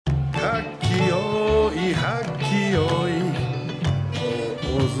はっきよいはっきよい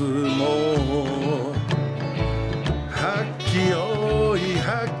大相撲はっきよい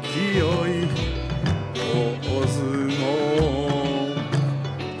はっきよい大相撲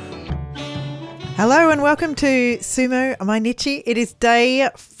Hello and welcome to Sumo Mainichi. It is day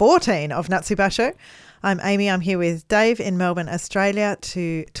 14 of Natsu basho. I'm Amy. I'm here with Dave in Melbourne, Australia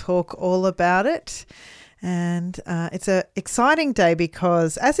to talk all about it. And it's an exciting day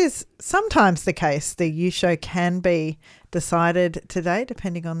because, as is sometimes the case, the Yusho can be decided today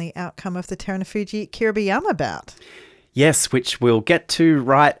depending on the outcome of the Terunofuji Kiribayama bout. Yes, which we'll get to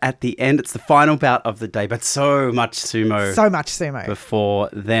right at the end. It's the final bout of the day, but so much sumo. So much sumo. Before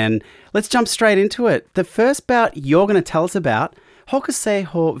then. Let's jump straight into it. The first bout you're going to tell us about,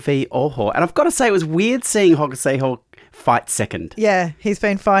 Hokuseiho v Oho. And I've got to say, it was weird seeing Hokuseiho fight second. Yeah, he's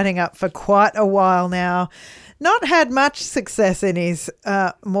been fighting up for quite a while now. Not had much success in his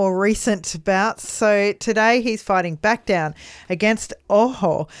more recent bouts. So today he's fighting back down against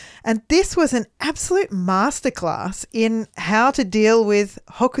Oho. And this was an absolute masterclass in how to deal with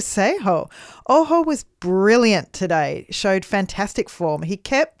Hokuseiho. Oho was brilliant today, showed fantastic form. He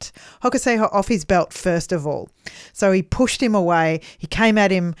kept Hokuseiho off his belt first of all. So he pushed him away. He came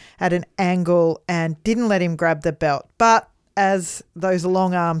at him at an angle and didn't let him grab the belt. But as those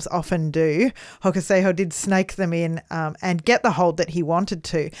long arms often do, Hokuseiho did snake them in and get the hold that he wanted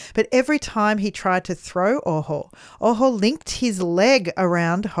to. But every time he tried to throw Oho linked his leg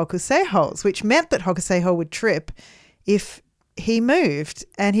around Hokuseiho's, which meant that Hokuseiho would trip if he moved.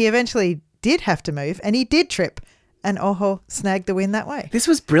 And he eventually did have to move, and he did trip, and Oho snagged the win that way. This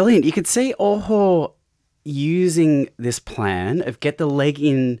was brilliant. You could see Oho using this plan of get the leg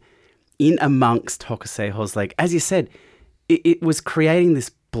in amongst Hokuseiho's leg. As you said, it was creating this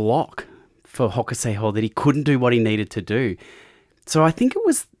block for Hokuseiho that he couldn't do what he needed to do. So I think it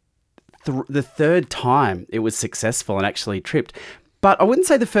was the third time it was successful and actually tripped. But I wouldn't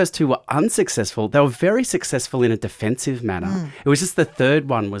say the first two were unsuccessful. They were very successful in a defensive manner. It was just the third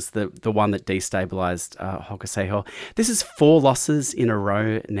one was the one that destabilized Hokuseiho. This is 4 losses in a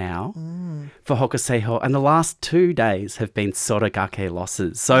row now for Hokuseiho. And the last 2 days have been Soragake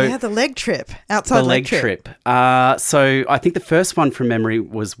losses. So yeah, the leg trip, outside leg trip. So I think the first one from memory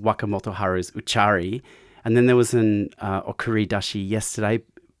was Wakamoto Haru's Uchari. And then there was an Okuri Dashi yesterday.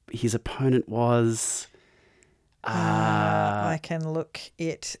 His opponent was... I can look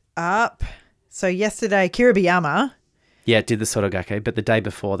it up. So yesterday, Kiribayama. Yeah, did the Sorogake, but the day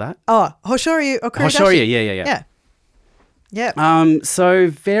before that. Oh, Hoshoryu Okuridashi. Hoshoryu, yeah. Yeah. So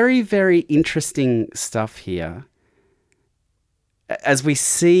very, very interesting stuff here. As we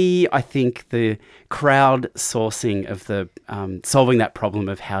see, I think, the crowd sourcing of the solving that problem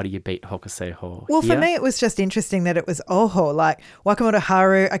of how do you beat Hokuseiho. Well, for me, it was just interesting that it was Oho. Like, Wakamoto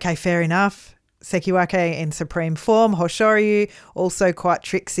Haru, okay, fair enough. Sekiwake in supreme form. Hoshoryu, also quite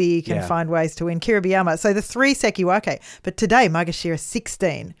tricksy, can find ways to win. Kiribayama. So the 3 Sekiwake. But today, Magashira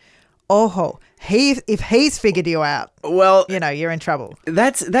 16. Oho, if he's figured you out, well, you're in trouble.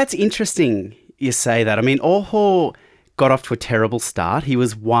 That's interesting you say that. I mean, Oho got off to a terrible start. He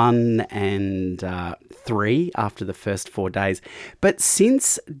was 1-3 after the first 4 days. But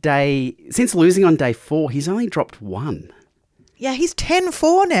since losing on day 4, he's only dropped 1. Yeah, he's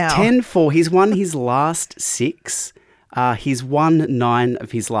 10-4 now. 10-4. He's won his last 6. He's won 9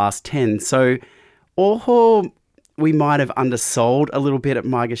 of his last 10. So, Oho, we might have undersold a little bit at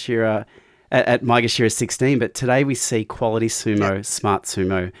Maegashira 16, but today we see quality sumo, smart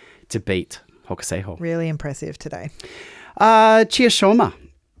sumo to beat Hokuseiho. Really impressive today. Chiyashoma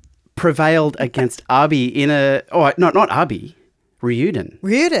prevailed against Abi in not Abi, Ryuden.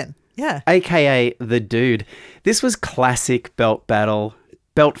 Ryuden. Yeah. AKA the dude. This was classic belt battle.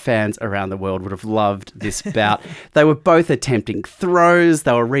 Belt fans around the world would have loved this bout. They were both attempting throws.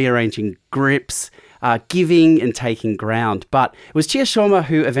 They were rearranging grips, giving and taking ground. But it was Chiyashoma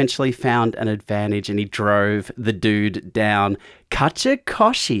who eventually found an advantage and he drove the dude down.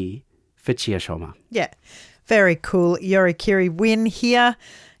 Kachikoshi for Chiyashoma. Yeah. Very cool Yorikiri win here.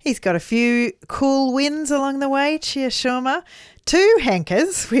 He's got a few cool wins along the way, Chiyashoma. 2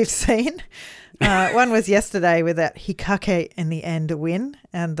 hankers we've seen. One was yesterday with that Hikake in the end win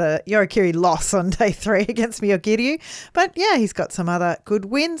and the Yorikiri loss on day 3 against Miyogiryu. But yeah, he's got some other good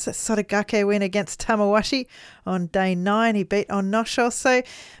wins. A Sorogake win against Tamawashi on day 9. He beat Onosho. So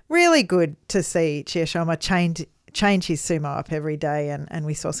really good to see Chiyashoma change his sumo up every day. And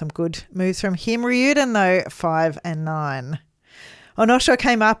we saw some good moves from him. Ryuden though, 5-9. Onosho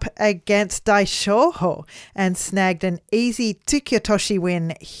came up against Daishoho and snagged an easy Tsukyotoshi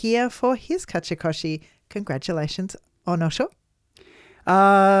win here for his Kachikoshi. Congratulations, Onosho.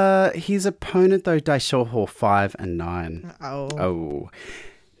 His opponent, though, Daishoho 5 and 9. Oh.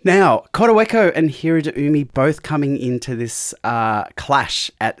 Now, Kotoeko and Hiradoumi both coming into this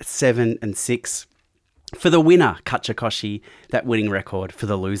clash at 7 and 6. For the winner, Kachikoshi, that winning record. For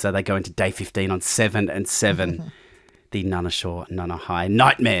the loser, they go into day 15 on 7 and 7. The Nanasho Nanahai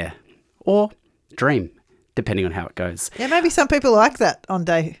Nightmare or Dream, depending on how it goes. Yeah, maybe some people like that on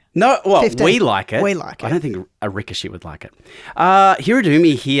day 15. We like it. We like it. I don't think a Ricochet would like it.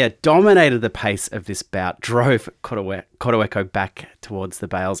 Hiradoumi here dominated the pace of this bout, drove Kotoeko back towards the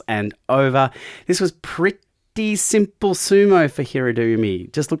bales and over. This was pretty simple sumo for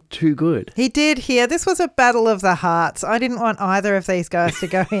Hiradoumi. Just looked too good. He did here. This was a battle of the hearts. I didn't want either of these guys to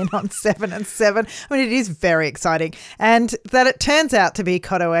go in on 7 and 7. I mean, it is very exciting. And that it turns out to be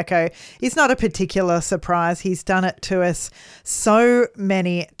Kotoeko is not a particular surprise. He's done it to us so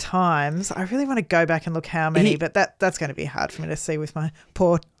many times. I really want to go back and look how many, but that's going to be hard for me to see with my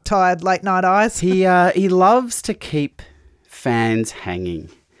poor, tired, late night eyes. He loves to keep fans hanging.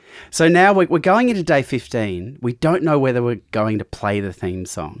 So now we're going into day 15. We don't know whether we're going to play the theme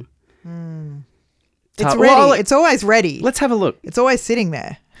song. It's ready. It's always ready. Let's have a look. It's always sitting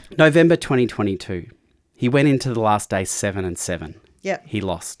there. November 2022. He went into the last day 7 and 7. Yep. He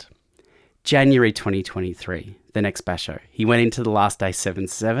lost. January 2023, the next basho. He went into the last day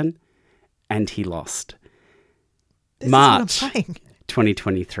 7-7 and he lost. March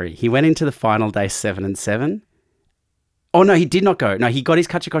 2023. He went into the final day 7 and 7. Oh, no, he did not go. No, he got his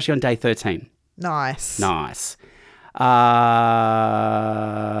Kachikoshi on day 13. Nice.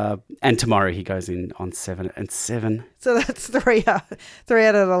 And tomorrow he goes in on 7 and 7. So that's three out of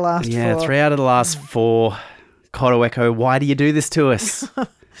the last 4. Yeah, 3 out of the last 4. Kotoeko, why do you do this to us?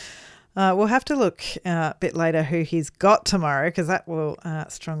 We'll have to look a bit later who he's got tomorrow because that will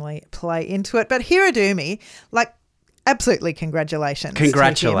strongly play into it. But Hiradoumi, absolutely congratulations.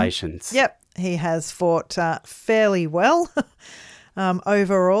 Congratulations. To him. Yep. He has fought fairly well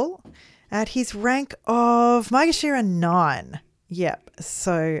overall at his rank of Maegashira 9. Yep.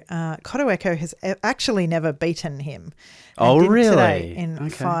 So Kotoeko has actually never beaten him. Oh, really? Today in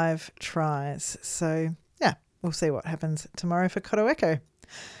 5 tries. So, yeah, we'll see what happens tomorrow for Kotoeko.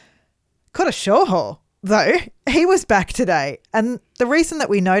 Kotoshoho, though, he was back today. And the reason that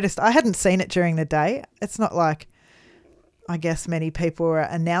we noticed, I hadn't seen it during the day. It's not like I guess many people were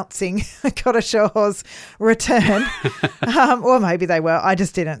announcing Kotoshoho's return, or maybe they were. I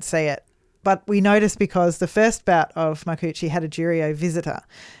just didn't see it. But we noticed because the first bout of Makuuchi had a Juryo visitor,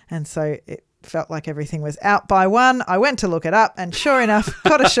 and so it felt like everything was out by 1. I went to look it up, and sure enough,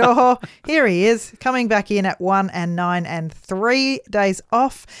 Kotoshoho, here he is, coming back in at 1 and 9 and 3 days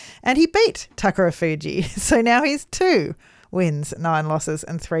off, and he beat Takara Fuji. So now he's 2 wins, 9 losses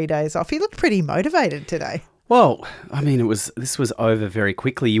and 3 days off. He looked pretty motivated today. Well, I mean, this was over very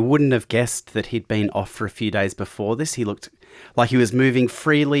quickly. You wouldn't have guessed that he'd been off for a few days before this. He looked like he was moving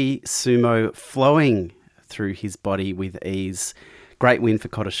freely, sumo flowing through his body with ease. Great win for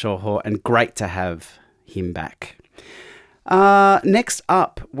Kotoshoho and great to have him back. Next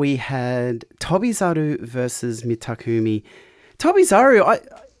up, we had Tobizaru versus Mitakumi. Tobizaru, I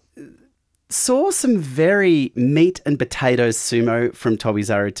saw some very meat and potatoes sumo from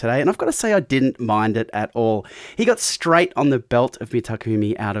Tobizaru today, and I've got to say I didn't mind it at all. He got straight on the belt of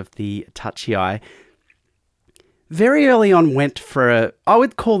Mitakumi out of the tachi-ai. Very early on went for I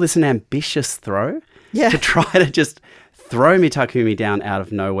would call this an ambitious throw. Yeah. To try to just throw Mitakumi down out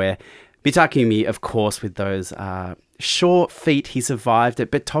of nowhere. Mitakumi, of course, with those short feet, he survived it,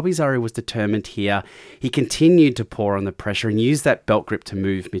 but Tobizaru was determined here. He continued to pour on the pressure and use that belt grip to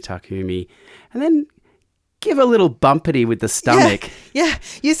move Mitakumi and then give a little bumpety with the stomach. Yeah.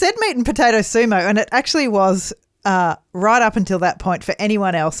 You said meat and potato sumo, and it actually was right up until that point for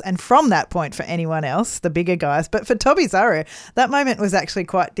anyone else, and from that point for anyone else, the bigger guys. But for Tobizaru, that moment was actually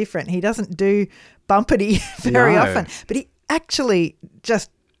quite different. He doesn't do bumpety very often, but he actually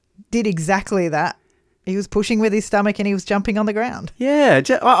just did exactly that. He was pushing with his stomach and he was jumping on the ground. Yeah,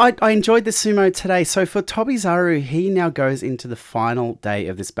 I enjoyed the sumo today. So for Tobizaru, he now goes into the final day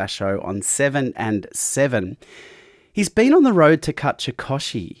of this basho on 7 and 7. He's been on the road to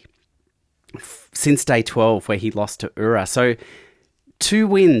Kachikoshi since day 12 where he lost to Ura. So 2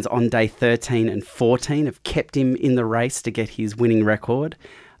 wins on day 13 and 14 have kept him in the race to get his winning record.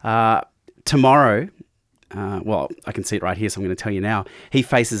 Tomorrow, I can see it right here, so I'm going to tell you now, he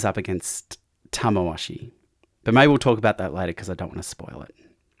faces up against Tamawashi. But maybe we'll talk about that later because I don't want to spoil it.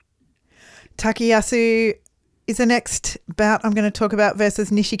 Takayasu is the next bout I'm going to talk about versus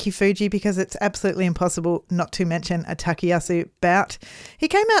Nishikifuji because it's absolutely impossible not to mention a Takayasu bout. He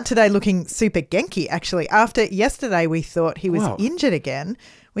came out today looking super genki, actually. After yesterday we thought he was injured again.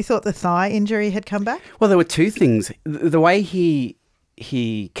 We thought the thigh injury had come back. Well, there were two things. The way he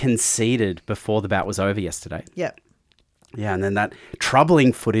conceded before the bout was over yesterday. Yep. Yeah, and then that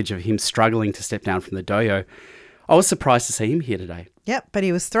troubling footage of him struggling to step down from the dojo. I was surprised to see him here today. Yep, but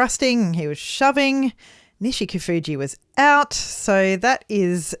he was thrusting, he was shoving. Nishikifuji was out. So that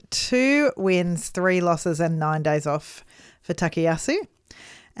is 2 wins, 3 losses and 9 days off for Takayasu.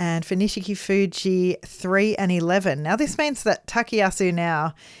 And for Nishikifuji, 3-11. Now this means that Takayasu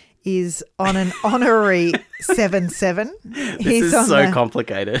now is on an honorary 7-7. This is so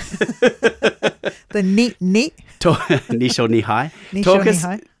complicated. The Nisho Nihai.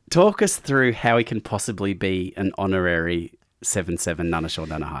 Nihai. Talk us through how he can possibly be an honorary 7-7 Nanasho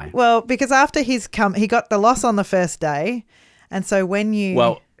Nanahai. Well, because after he got the loss on the first day, and so when you...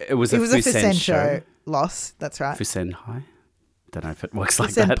 Well, it was a Fusensho loss, that's right. Fusenhai? Don't know if it works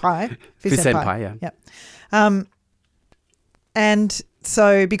like that. Fusenpai, yeah. Yep. And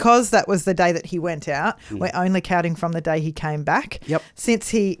so because that was the day that he went out, we're only counting from the day he came back. Yep. Since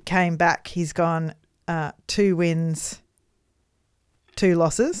he came back, he's gone 2 wins, 2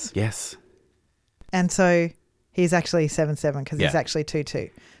 losses. Yes. And so he's actually 7-7 because he's actually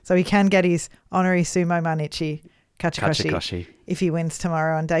 2-2. So he can get his honorary Sumo Mainichi Kachikoshi. If he wins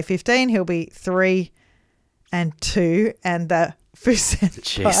tomorrow on day 15, he'll be 3-2 and the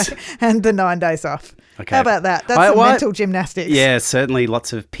Fusenpai and the 9 days off. Okay. How about that? That's mental gymnastics. Yeah, certainly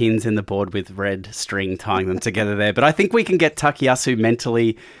lots of pins in the board with red string tying them together there. But I think we can get Takayasu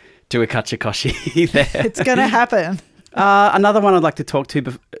mentally to a Kachikoshi there. It's going to happen. Another one I'd like to talk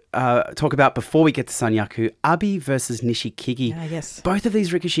about before we get to Sanyaku, Abi versus Nishikigi. Yes. Both of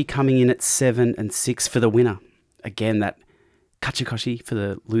these Rikishi coming in at 7 and 6 for the winner. Again, that Kachikoshi for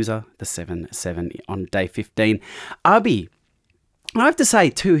the loser, the 7-7 on day 15. Abi, I have to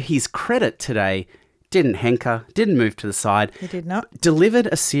say, to his credit today, didn't henker, didn't move to the side. He did not. Delivered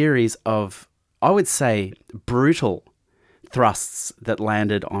a series of, I would say, brutal thrusts that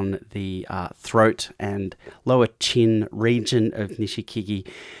landed on the throat and lower chin region of Nishikigi.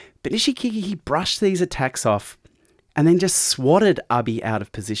 But Nishikigi, he brushed these attacks off and then just swatted Abi out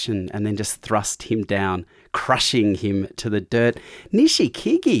of position and then just thrust him down, crushing him to the dirt.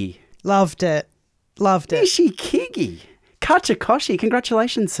 Nishikigi. Loved it. Nishikigi. Kachikoshi.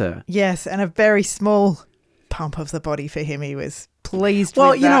 Congratulations, sir. Yes, and a very small pump of the body for him. He was pleased with that.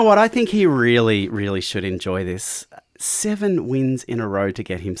 Well, you know what? I think he really, really should enjoy this. 7 wins in a row to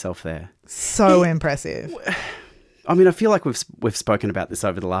get himself there. So impressive. I mean, I feel like we've spoken about this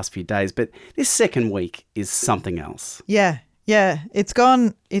over the last few days, but this second week is something else. Yeah. It's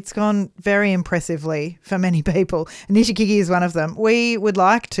gone very impressively for many people. Nishikigi is one of them. We would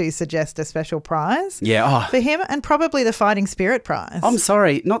like to suggest a special prize for him and probably the Fighting Spirit prize. I'm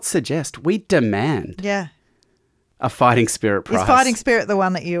sorry, not suggest. We demand a Fighting Spirit prize. Is Fighting Spirit the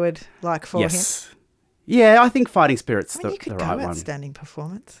one that you would like for him? Yes. Yeah, I think Fighting Spirit's the right one. You could go outstanding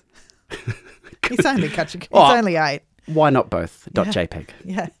performance. He's only He's only 8. Why not both? .jpg.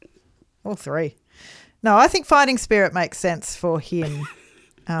 Yeah, all 3. No, I think Fighting Spirit makes sense for him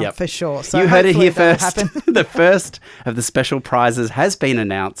for sure. So you heard it here first. The first of the special prizes has been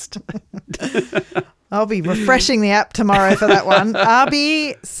announced. I'll be refreshing the app tomorrow for that one.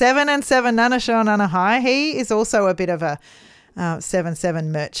 Abi, 7-7 Nanasho Nanahai. He is also a bit of a 7-7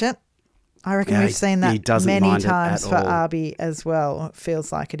 merchant. I reckon we've seen that many times for Abi as well. It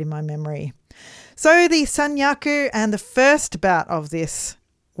feels like it in my memory. So the Sanyaku, and the first bout of this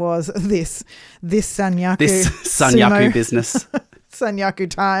was this Sanyaku. This Sanyaku business. Sanyaku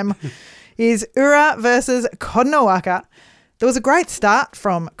time is Ura versus Kotonowaka. There was a great start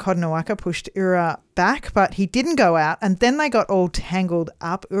from Kotonowaka, pushed Ura back, but he didn't go out, and then they got all tangled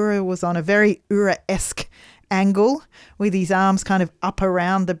up. Ura was on a very Ura-esque angle with his arms kind of up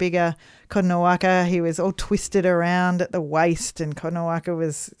around the bigger Kotonowaka. He was all twisted around at the waist, and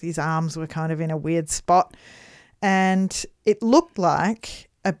his arms were kind of in a weird spot. And it looked like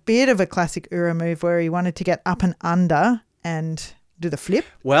a bit of a classic Ura move where he wanted to get up and under and do the flip.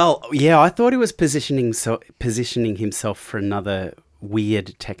 Well, yeah, I thought he was positioning himself for another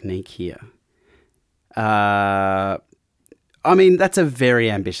weird technique here. I mean, that's a very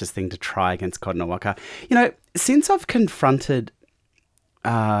ambitious thing to try against Kotonowaka. You know, since I've confronted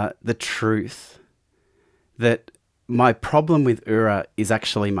the truth that my problem with Ura is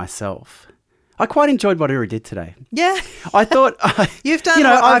actually myself, I quite enjoyed what Ura did today. Yeah. I thought... You've done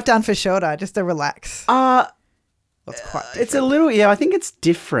what I've done for Shorter, just to relax. It's quite different. It's a little... Yeah, I think it's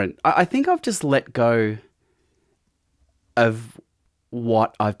different. I think I've just let go of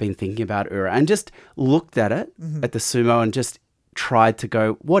what I've been thinking about Ura and just looked at it, at the sumo, and just tried to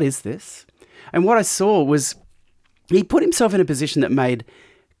go, what is this? And what I saw was he put himself in a position that made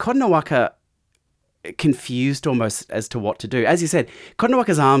Kotonowaka confused almost as to what to do. As you said,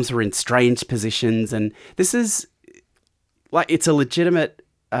 Kotonowaka's arms were in strange positions, and this is like, it's a legitimate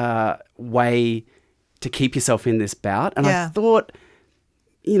way to keep yourself in this bout. And I thought,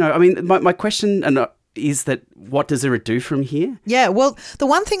 I mean, my question is that what does Ura do from here? Yeah, well, the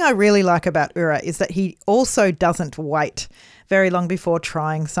one thing I really like about Ura is that he also doesn't wait very long before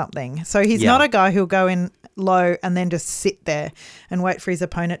trying something. So he's not a guy who'll go in low and then just sit there and wait for his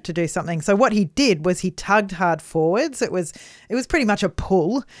opponent to do something. So what he did was he tugged hard forwards. It was pretty much a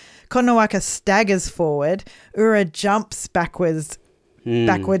pull. Kotonowaka staggers forward. Ura jumps backwards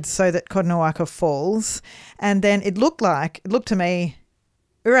so that Kotonowaka falls. And then it looked to me,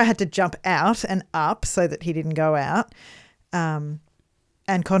 Ura had to jump out and up so that he didn't go out. And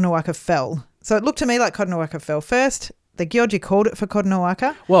Kotonowaka fell. So it looked to me like Kotonowaka fell first. The Gyoji called it for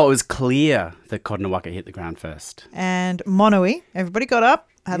Kotonowaka. Well, it was clear that Kotonowaka hit the ground first. And Monoi, everybody got up,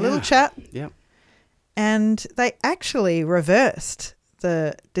 had a little chat. Yeah. And they actually reversed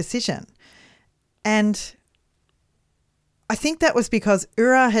the decision. And I think that was because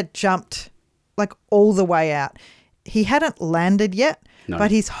Ura had jumped like all the way out. He hadn't landed yet,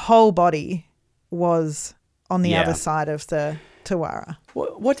 but his whole body was on the other side of the Tawara.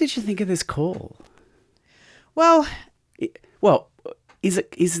 What did you think of this call? Well, is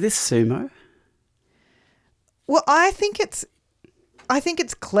this sumo? Well, I think it's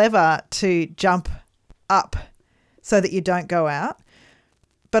clever to jump up so that you don't go out.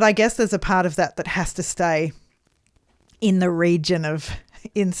 But I guess there's a part of that has to stay in the region of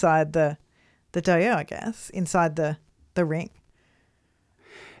inside the doyo, I guess, inside the ring.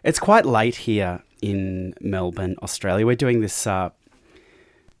 It's quite late here in Melbourne, Australia. We're doing this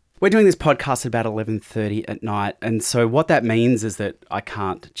podcast at about 11:30 at night, and so what that means is that I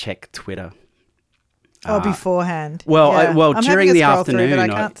can't check Twitter. Beforehand. Well, I'm during the through, afternoon, but I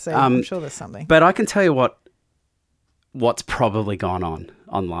can't see. I'm sure there's something. But I can tell you what's probably gone on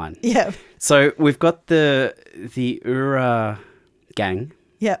online. Yeah. So we've got the Ura gang.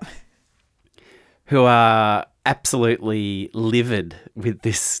 Yep. Who are absolutely livid with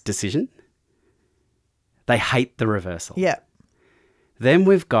this decision. They hate the reversal. Yeah. Then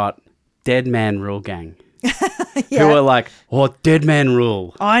we've got Dead Man Rule Gang. Who are like, Dead Man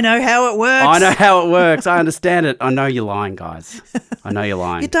Rule. I know how it works. I know how it works. I understand it. I know you're lying, guys. I know you're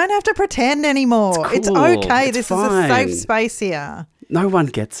lying. You don't have to pretend anymore. It's cool. It's okay. It's this fine. is a safe space here. No one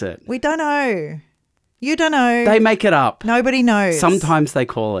gets it. We don't know. You don't know. They make it up. Nobody knows. Sometimes they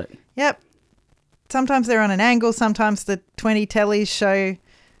call it. Yep. Sometimes they're on an angle. Sometimes the 20 tellies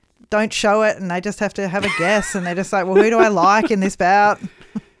don't show it, and they just have to have a guess, and they're just like, well, who do I like in this bout?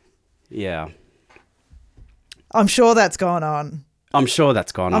 Yeah. I'm sure that's gone on. I'm sure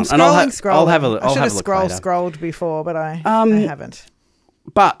that's gone on. I'm scrolling. I'll have a look. I should have later. scrolled before, but I haven't.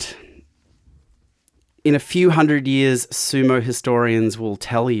 But in a few hundred years, sumo historians will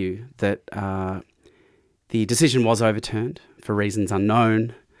tell you that the decision was overturned for reasons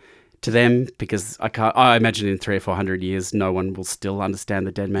unknown to them, because I imagine in 300 or 400 years, no one will still understand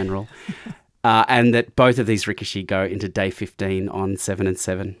the Dead Man Rule. And that both of these rikishi go into day 15 on 7 and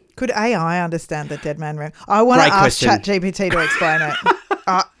 7. Could AI understand the Dead Man Rule? I want to ask ChatGPT to explain it.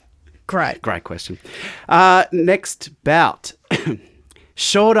 Great question. Next bout.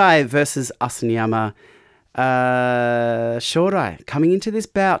 Shodai versus Asaniyama. Shodai coming into this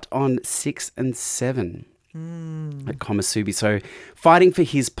bout on 6 and 7 at Komusubi. So fighting for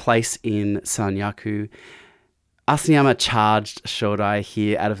his place in Sanyaku. Asaniyama charged Shodai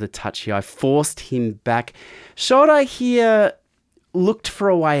here out of the tachiai, forced him back. Shodai here looked for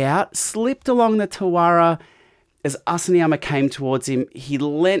a way out, slipped along the Tawara. As Asaniyama came towards him, he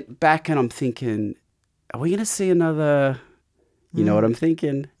leant back, and I'm thinking, are we going to see another, you know what I'm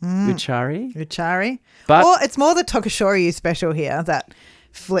thinking, Uchari? But it's more the Tokushoryu special here that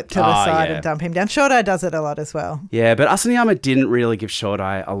flip to the side and dump him down. Shodai does it a lot as well. Yeah, but Asaniyama didn't really give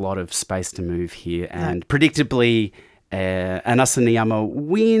Shodai a lot of space to move here. And predictably, an Asaniyama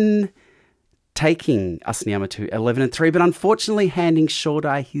win, taking Asaniyama to 11 and 3, but unfortunately handing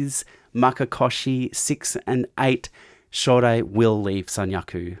Shodai his Makakoshi 6 and 8. Shodai will leave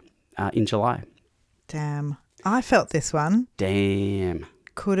Sanyaku in July. Damn. I felt this one. Damn.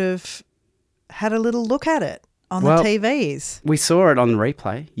 Could have had a little look at it on the TVs. We saw it on the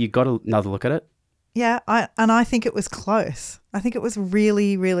replay. You got another look at it? Yeah, I think it was close. I think it was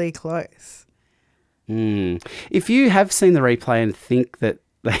really, really close. If you have seen the replay and think that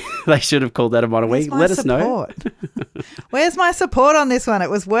they should have called that a Monowi, let us know. Where's my support on this one? It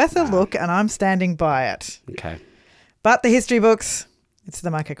was worth a look and I'm standing by it. Okay. But the history books, it's the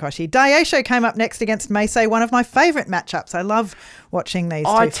Makekoshi. Daieisho came up next against Meisei, one of my favourite matchups. I love watching these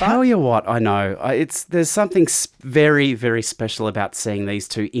two I fight. tell you what, I know. There's something very, very special about seeing these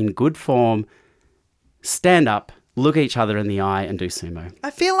two in good form, stand up, look each other in the eye and do sumo.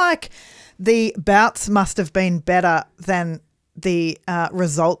 I feel like the bouts must have been better than the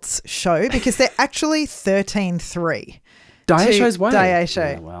results show because they're actually 13-3. Daieisho's way.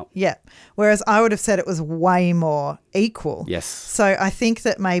 Daieisho. Yeah, well. Yeah. Whereas I would have said it was way more equal. Yes. So I think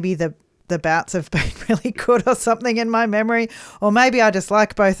that maybe the bouts have been really good or something in my memory, or maybe I just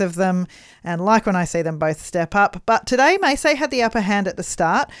like both of them and like when I see them both step up. But today Meisei had the upper hand at the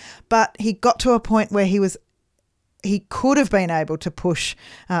start, but he got to a point where he could have been able to push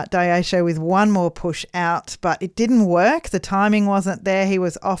Daieisho with one more push out, but it didn't work. The timing wasn't there. He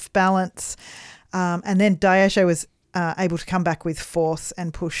was off balance. And then Daieisho was able to come back with force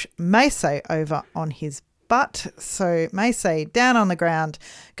and push Meisei over on his butt. So Meisei down on the ground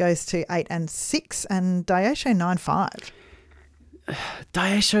goes to 8-6 and Daieisho 9-5.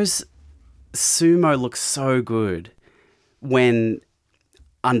 Daieisho's sumo looks so good when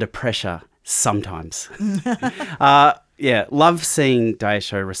under pressure sometimes. Yeah, love seeing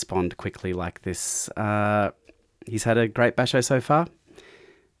Daieisho respond quickly like this. He's had a great basho so far.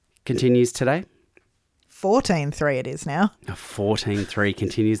 Continues today. 14-3 it is now. 14-3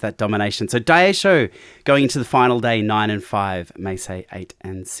 continues that domination. So Daieisho going into the final day 9-5, Meisei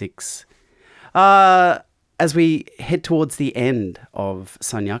 8-6. As we head towards the end of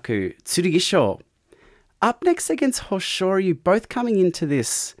Sanyaku, Tsurugisho up next against Hoshoryu, both coming into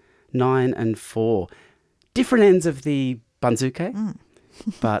this 9-4. Different ends of the banzuke,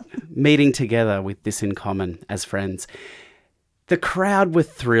 but meeting together with this in common as friends. The crowd were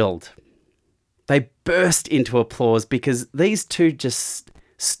thrilled. They burst into applause because these two just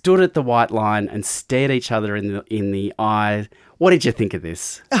stood at the white line and stared each other in the eye. What did you think of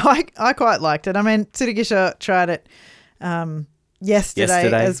this? I quite liked it. I mean, Tsurugisho tried it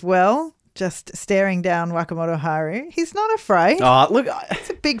yesterday as well, just staring down Wakamoto Haru. He's not afraid. Oh, look. He's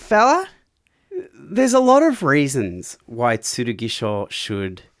a big fella. There's a lot of reasons why Tsurugisho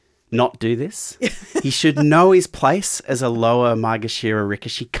should not do this. He should know his place as a lower Maegashira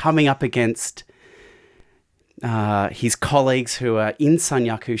Rikishi coming up against his colleagues who are in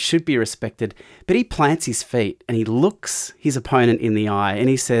Sanyaku, should be respected. But he plants his feet and he looks his opponent in the eye and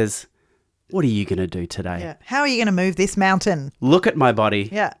he says, what are you going to do today? Yeah. How are you going to move this mountain? Look at my body.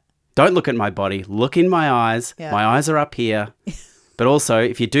 Yeah. Don't look at my body. Look in my eyes. Yeah. My eyes are up here. But also,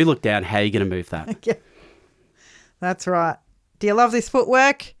 if you do look down, how are you going to move that? Yeah. That's right. Do you love this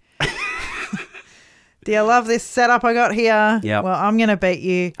footwork? Do you love this setup I got here? Yeah. Well, I'm going to beat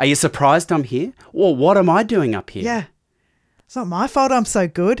you. Are you surprised I'm here? Well, what am I doing up here? Yeah. It's not my fault I'm so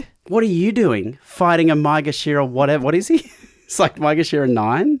good. What are you doing? Fighting a Maegashira whatever. What is he? It's like Maegashira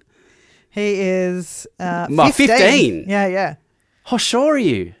 9? He is 15. Yeah.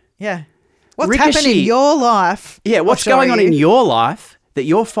 Hoshoryu. Yeah. What's Rikishi. happened in your life? Yeah, what's going on in your life that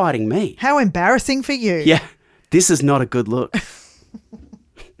you're fighting me? How embarrassing for you. Yeah, this is not a good look.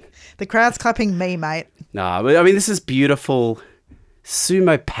 The crowd's clapping me, mate. No, I mean, this is beautiful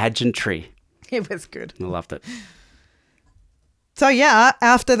sumo pageantry. It was good. I loved it. So, yeah,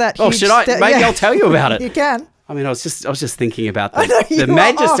 after that Oh, huge should I? Maybe I'll tell you about it. You can. I mean, I was just thinking about I know, the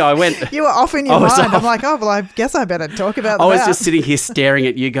majesty. I went. You were off in your I was mind. off. I'm like, oh, well, I guess I better talk about that. I was just sitting here staring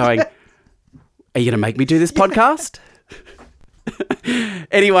at you going, are you going to make me do this podcast?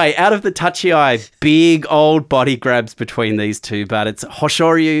 Anyway, out of the touchy eye, big old body grabs between these two, but it's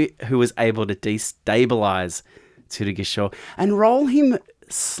Hoshoryu who was able to destabilize Tsurugisho and roll him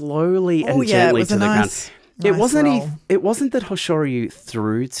slowly and gently to the ground. It wasn't that Hoshoryu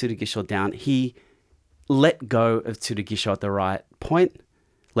threw Tsurugisho down. He let go of Tsurugisho at the right point,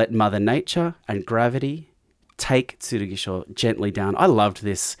 let Mother Nature and gravity take Tsurugisho gently down. I loved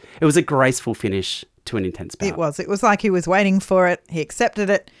this. It was a graceful finish to an intense bout. It was. It was like he was waiting for it. He accepted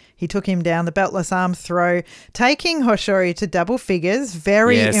it. He took him down, the beltless arm throw, taking Hoshoryu to double figures.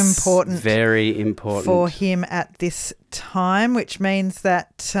 Very important for him at this time, which means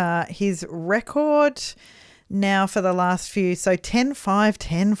that his record now for the last few, so 10-5,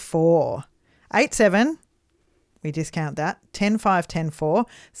 10-4, 8-7, we discount that, 10-5,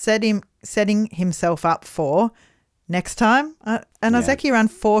 10-4, setting himself up for next time, an Ozeki run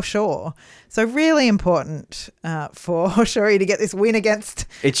for sure. So really important for Hoshoryu to get this win against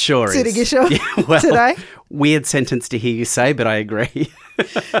Tsurugisho today. Weird sentence to hear you say, but I agree.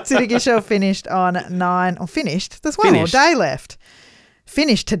 Tsurugisho finished on 9, or finished, there's one more day left.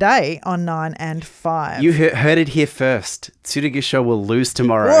 finished today on 9 and 5. You heard it here first. Tsurugisho will lose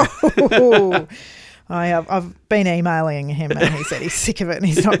tomorrow. Whoa. I've been emailing him and he said he's sick of it and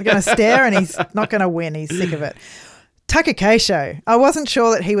he's not going to stare and he's not going to win. He's sick of it. Takakeisho. I wasn't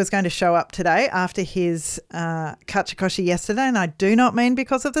sure that he was going to show up today after his Kachikoshi yesterday, and I do not mean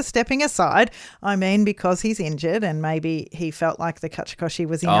because of the stepping aside. I mean because he's injured and maybe he felt like the Kachikoshi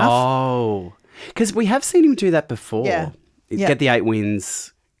was enough. Oh, because we have seen him do that before. Yeah. Get the 8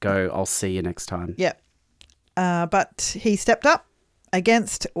 wins, go, I'll see you next time. Yeah. But he stepped up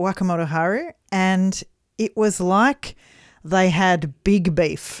against Wakamoto Haru, and it was like they had big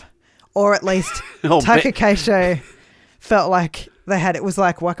beef, or at least Takakeisho felt like they had. It was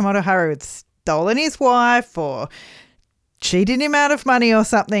like Wakamoto Haru had stolen his wife or cheated him out of money or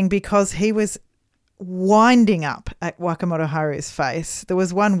something, because he was winding up at Wakamoto Haru's face. There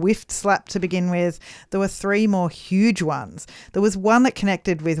was one whiffed slap to begin with. There were 3 more huge ones. There was one that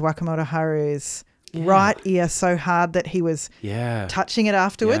connected with Wakamoto Haru's right ear so hard that he was touching it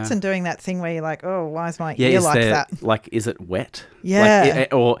afterwards and doing that thing where you're like, oh, why is my ear like that? Like, is it wet? Yeah.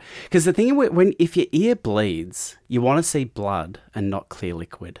 Or because the thing if your ear bleeds, you want to see blood and not clear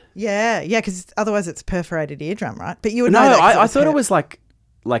liquid. Yeah, because otherwise it's perforated eardrum, right? But you would know know that I thought it was like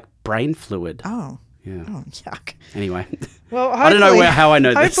brain fluid. Oh. Yeah. Oh, yuck. Anyway. Well, I don't know how I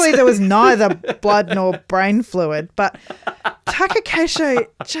know this. Hopefully there was neither blood nor brain fluid, but Takakeisho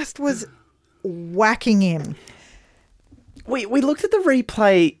just was whacking him. We looked at the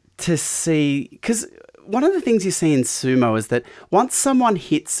replay to see, because one of the things you see in sumo is that once someone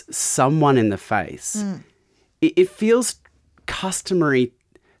hits someone in the face, it feels customary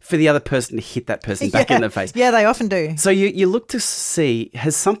for the other person to hit that person back in the face. Yeah, they often do. So you look to see,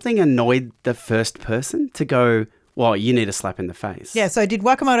 has something annoyed the first person to go, well, you need a slap in the face? Yeah, so did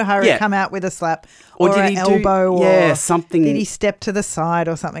Wakamoto Haru come out with a slap or did an he elbow or something? Did he step to the side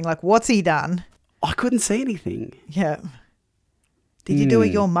or something? Like, what's he done? I couldn't see anything. Yeah. Did you do a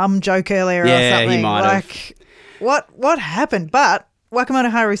your mum joke earlier or something? Yeah, he might have. What happened? But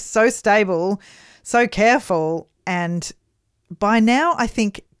Wakamoto Haru is so stable, so careful, and by now I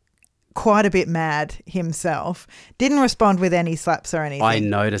think quite a bit mad himself. Didn't respond with any slaps or anything. I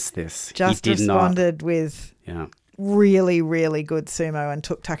noticed this. Just he did responded with really, really good sumo and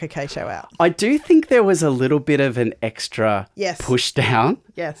took Takakeisho out. I do think there was a little bit of an extra push down.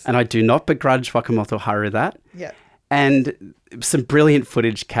 Yes. And I do not begrudge Wakamoto Haru that. Yeah. And some brilliant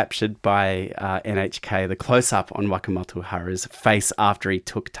footage captured by NHK, the close-up on Wakamoto Haru's face after he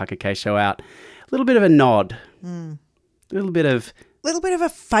took Takakeisho out. A little bit of a nod. A little bit of a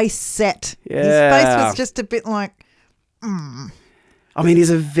face set. Yeah. His face was just a bit like, I mean, he's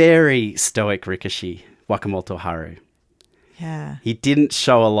a very stoic Rikishi, Wakamoto Haru. Yeah. He didn't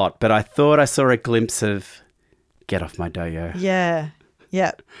show a lot, but I thought I saw a glimpse of get off my doyo. Yeah.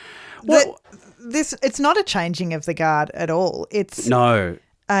 Yeah. Well, it's not a changing of the guard at all. It's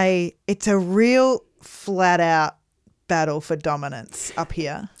a real flat out battle for dominance up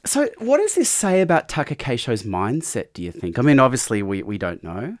here. So what does this say about Takakeisho's mindset, do you think? I mean, obviously we don't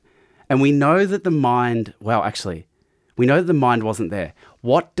know. And we know that the mind, we know that the mind wasn't there.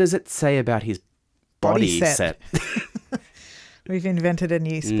 What does it say about his body set? We've invented a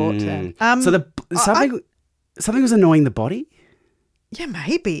new sport term. So something was annoying the body? Yeah,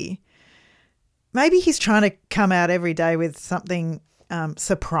 maybe. Maybe he's trying to come out every day with something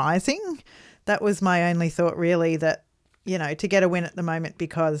surprising. That was my only thought, really, that, to get a win at the moment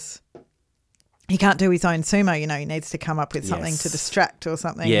because he can't do his own sumo, he needs to come up with something to distract or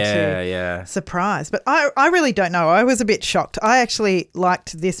something to surprise. But I really don't know. I was a bit shocked. I actually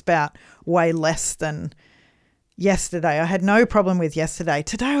liked this bout way less than yesterday. I had no problem with yesterday.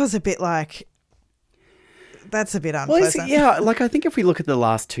 Today was a bit like, that's a bit unpleasant. Well, I think if we look at the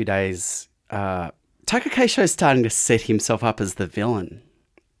last 2 days, Takakeisho is starting to set himself up as the villain.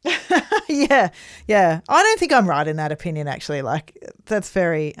 Yeah. I don't think I'm right in that opinion, actually. That's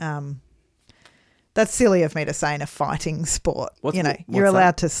very, that's silly of me to say in a fighting sport. You're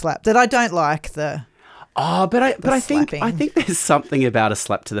allowed to slap. That I don't like the. Oh, but I think slapping. there's something about a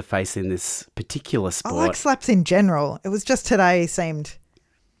slap to the face in this particular sport. I like slaps in general. It was just today seemed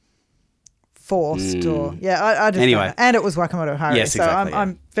forced or I just anyway. Don't know. And it was Wakamoto Haru. Yes, exactly, so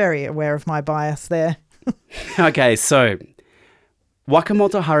I'm very aware of my bias there. Okay, so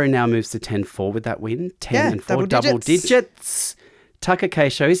Wakamoto Haru now moves to 10-4 with that win. 10 and 4, double digits.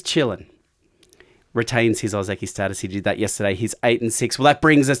 Takakeisho is chilling. Retains his Ozeki status. He did that yesterday. He's 8-6. Well, that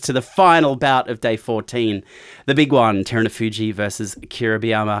brings us to the final bout of day 14. The big one, Terunofuji versus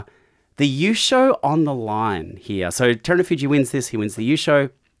Kiribiyama. The Yusho on the line here. So Terunofuji wins this. He wins the Yusho.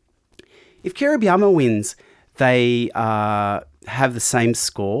 If Kiribiyama wins, they have the same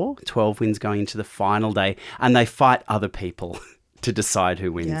score, 12 wins going into the final day, and they fight other people to decide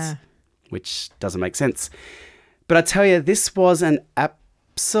who wins, which doesn't make sense. But I tell you, this was an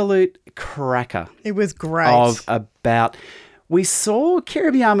absolute cracker. It was great. We saw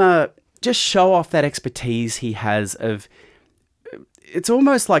Kiribiyama just show off that expertise he has of, it's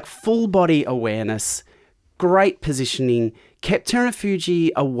almost like full body awareness, great positioning, kept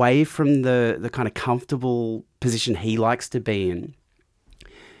Terunofuji away from the kind of comfortable position he likes to be in.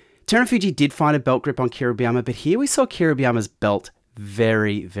 Terunofuji did find a belt grip on Kiribiyama, but here we saw Kiribiyama's belt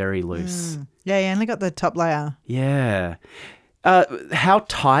very, very loose. Yeah, he only got the top layer. Yeah. How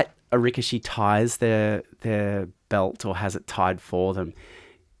tight a Rikishi ties their belt or has it tied for them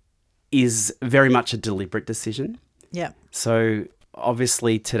is very much a deliberate decision. Yeah. So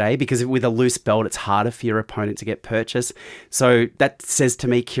obviously today, because with a loose belt, it's harder for your opponent to get purchase. So that says to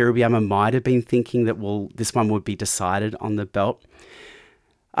me Kiribiyama might have been thinking that, well, this one would be decided on the belt.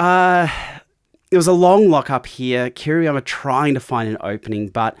 It was a long lock-up here, Kiribiyama trying to find an opening,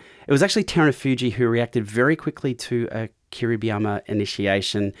 but it was actually Terunofuji who reacted very quickly to a Kiribiyama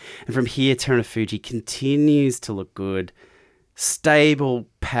initiation. And from here, Terunofuji continues to look good, stable,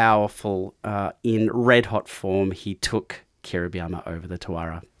 powerful, in red-hot form. He took Kiribiyama over the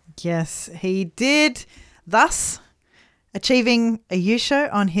Tawara. Yes, he did, thus achieving a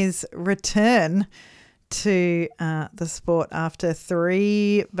Yusho on his return to the sport after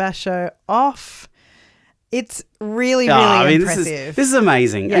 3 basho off. It's really, really impressive. This is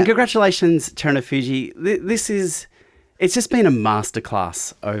amazing. Yeah. And congratulations, Terunofuji. It's just been a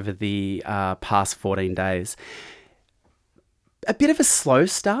masterclass over the past 14 days. A bit of a slow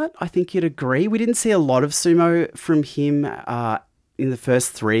start, I think you'd agree. We didn't see a lot of sumo from him in the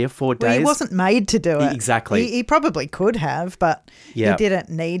first 3 or 4 days. Well, he wasn't made to do it. Exactly. He probably could have, but he didn't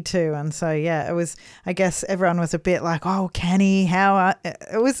need to. And so, it was, I guess everyone was a bit like, oh, can he? How?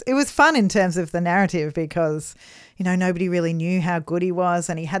 It was fun in terms of the narrative because, nobody really knew how good he was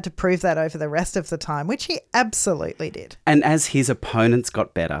and he had to prove that over the rest of the time, which he absolutely did. And as his opponents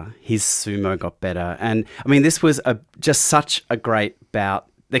got better, his sumo got better. And, this was just such a great bout.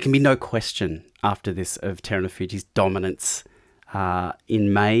 There can be no question after this of Terunofuji's dominance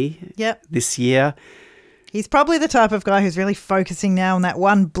in May this year. He's probably the type of guy who's really focusing now on that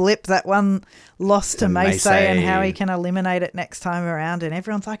one blip, that one loss to Meisei and how he can eliminate it next time around. And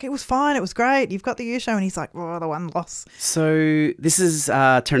everyone's like, it was fine, it was great, you've got the Yusho. And he's like, oh, the one loss. So this is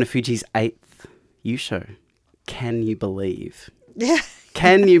Terunofuji's 8th Yusho. Can you believe? Yeah.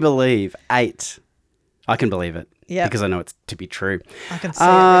 Can you believe? 8. I can believe it. Yeah. Because I know it's to be true. I can see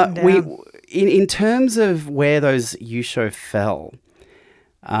it written down. In terms of where those Yusho fell,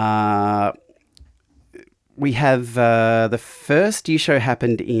 we have the first Yusho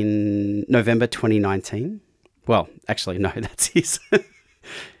happened in November 2019. Well, actually, no, that's his.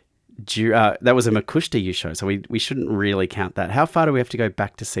 That was a Makushita Yusho, so we shouldn't really count that. How far do we have to go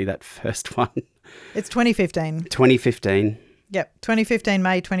back to see that first one? It's 2015. 2015. Yep, 2015,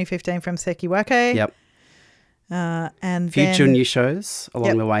 May 2015 from Sekiwake. Yep. And Future then, Yushos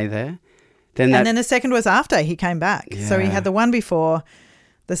along the way there. Then the second was after he came back. Yeah. So he had the one before.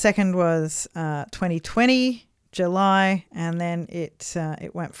 The second was 2020, July, and then it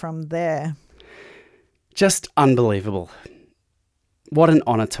went from there. Just unbelievable. What an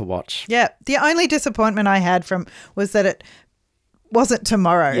honour to watch. Yeah. The only disappointment I had was that it wasn't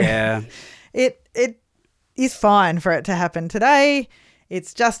tomorrow. Yeah. It is fine for it to happen today.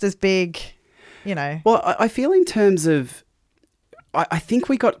 It's just as big, Well, I feel in terms of, I think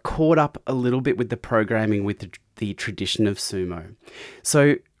we got caught up a little bit with the programming with the tradition of sumo.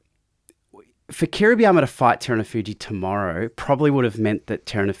 So for Kiribiyama to fight Terunofuji tomorrow probably would have meant that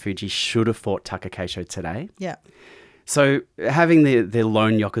Terunofuji should have fought Takakeisho today. Yeah. So having the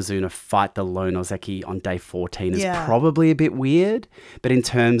lone Yokozuna fight the lone Ozeki on day 14 is probably a bit weird, but in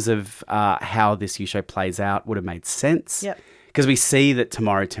terms of how this Yusho plays out would have made sense. Yep. Because we see that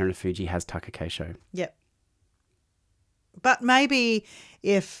tomorrow Terunofuji has Takakeisho. Yep. But maybe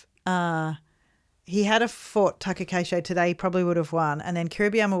if he had fought Takakeisho today, he probably would have won, and then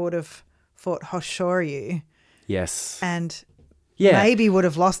Kiribiyama would have fought Hoshoryu. Yes. And maybe would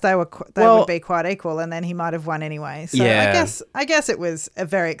have lost. They would be quite equal, and then he might have won anyway. So I guess it was a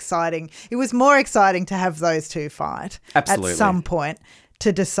very exciting. It was more exciting to have those two fight at some point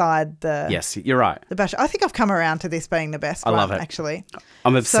to decide the. Yes, you're right. The basho. I think I've come around to this being the best one. I love it. Actually,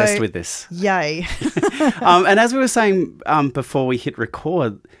 I'm obsessed with this. Yay! And as we were saying before we hit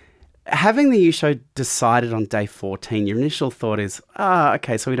record, having the Yusho decided on day 14, your initial thought is,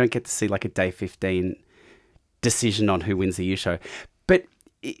 okay, so we don't get to see like a day 15 decision on who wins the Yusho. But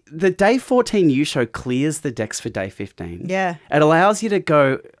the day 14 Yusho clears the decks for day 15. Yeah. It allows you to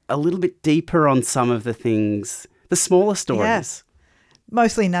go a little bit deeper on some of the things, the smaller stories. Yeah.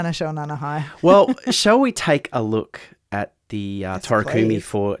 Mostly Nanasho, Nanahai. Well, shall we take a look at the Torakumi please.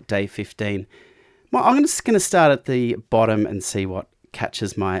 for day 15? Well, I'm just going to start at the bottom and see what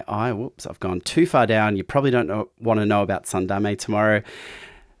catches my eye. Whoops, I've gone too far down. You probably don't want to know about Sundame tomorrow.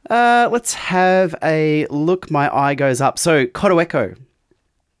 Let's have a look. My eye goes up. So Kotoeko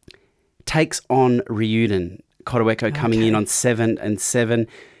takes on Ryuden. Kotoeko coming in on 7 and 7.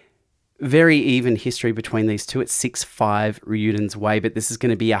 Very even history between these two. It's 6-5 Ryuden's way, but this is going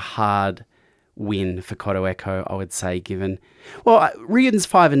to be a hard win for Kotoeko, I would say, given... Well, Ryuden's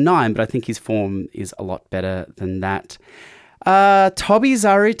 5 and 9, but I think his form is a lot better than that.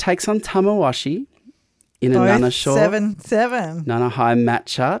 Tobizaru takes on Tamawashi in a Nanasho 7-7. Nanahai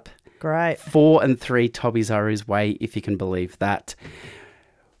matchup. Great. 4 and 3 Tobizaru's way, if you can believe that.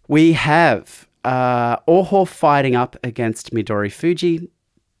 We have Oho fighting up against Midori Fuji.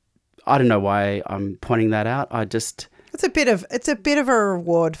 I don't know why I'm pointing that out. It's a bit of a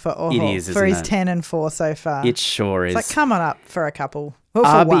reward for Oho. It is, for isn't his it? 10 and 4 so far. It sure is. It's like, come on up for a couple. Or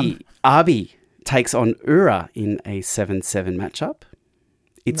for one. Abi takes on Ura in a 7-7 matchup.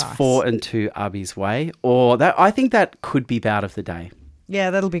 It's Nice. 4 and 2 Abi's way. I think that could be bout of the day. Yeah,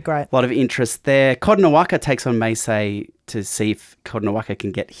 that'll be great. A lot of interest there. Kodonowaka takes on Meisei to see if Kodonowaka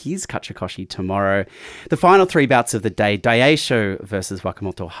can get his Kachikoshi tomorrow. The final 3 bouts of the day, Daisho versus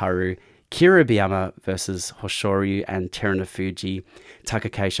Wakamoto Haru, Kiribiyama versus Hoshoryu, and Terunofuji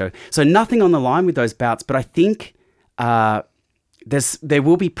Takakeisho. So nothing on the line with those bouts, but I think there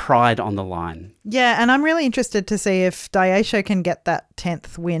will be pride on the line. Yeah, and I'm really interested to see if Daisho can get that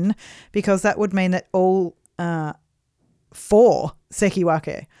 10th win, because that would mean that all 4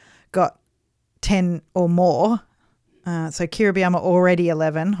 Sekiwake got 10 or more. So Kiribiyama already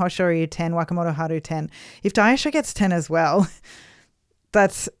 11, Hoshoryu 10, Wakamoto Haru 10. If Daisho gets 10 as well,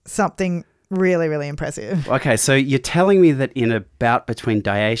 that's something really, really impressive. Okay, so you're telling me that in a bout between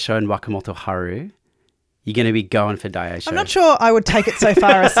Daisho and Wakamoto Haru, you're going to be going for Daisho. I'm not sure I would take it so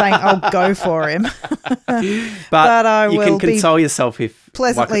far as saying I'll go for him. but I you will can console yourself if...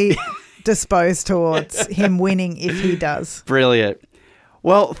 pleasantly disposed towards him winning if he does. Brilliant.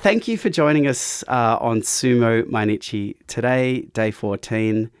 Well, thank you for joining us on Sumo Mainichi today, day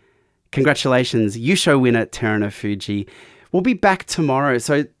 14. Congratulations, Yusho winner Terunofuji. We'll be back tomorrow.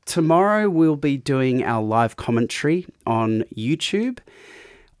 So tomorrow we'll be doing our live commentary on YouTube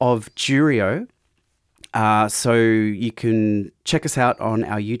of Juryo. So you can check us out on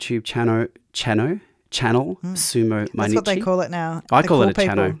our YouTube channel, Sumo Mainichi. That's what they call it now. I The call cool it a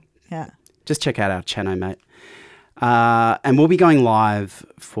channel. people. Yeah. Just check out our channel, mate. And we'll be going live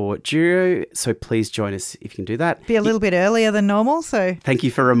for Juryo, so please join us if you can do that. Be a little bit earlier than normal, so Thank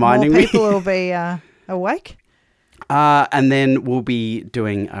you for reminding more me. people will be awake. And then we'll be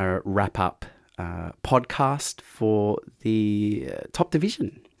doing a wrap-up podcast for the top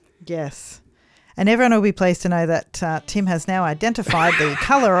division. Yes. And everyone will be pleased to know that Tim has now identified the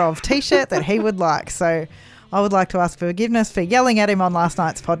colour of T-shirt that he would like. So I would like to ask forgiveness for yelling at him on last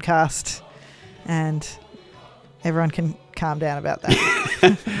night's podcast, and everyone can calm down about that,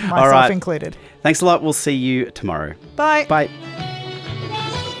 myself All right. included. Thanks a lot. We'll see you tomorrow. Bye. Bye.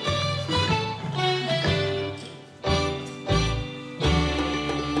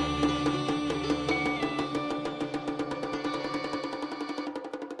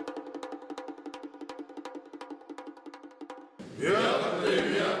 Yeah.